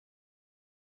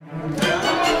Oh,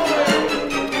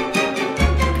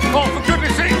 for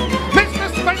goodness sake! Mr.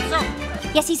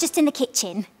 Spencer! Yes, he's just in the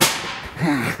kitchen.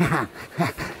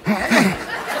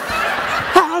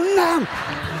 Oh no!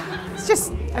 It's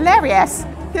just hilarious.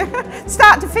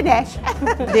 Start to finish.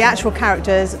 The actual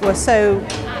characters were so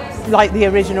like the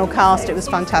original cast, it was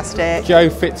fantastic. Joe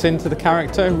fits into the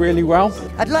character really well.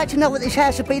 I'd like to know what this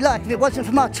house would be like if it wasn't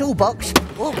for my toolbox.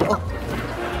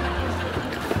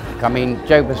 I mean,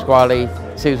 Joe Pasquale,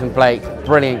 Susan Blake,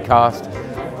 brilliant cast.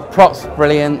 Props,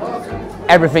 brilliant.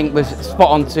 Everything was spot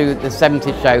on to the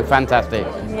 70s show, fantastic.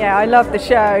 Yeah, I loved the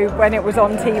show when it was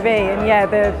on TV, and yeah,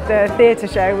 the theatre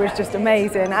show was just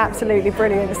amazing, absolutely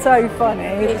brilliant, so funny.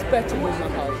 It's better,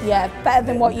 yeah, better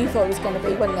than what you thought it was going to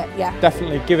be, wouldn't it? Yeah.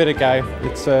 Definitely give it a go.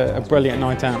 It's a brilliant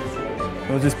night out.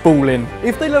 We'll just ball in.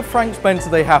 If they love Frank Spencer,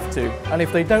 they have to, and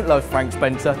if they don't love Frank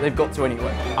Spencer, they've got to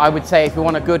anyway. I would say if you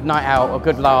want a good night out, a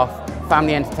good laugh,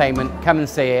 family entertainment, come and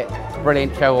see it.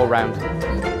 Brilliant show all round.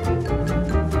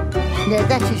 Yeah,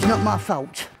 that is not my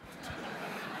fault.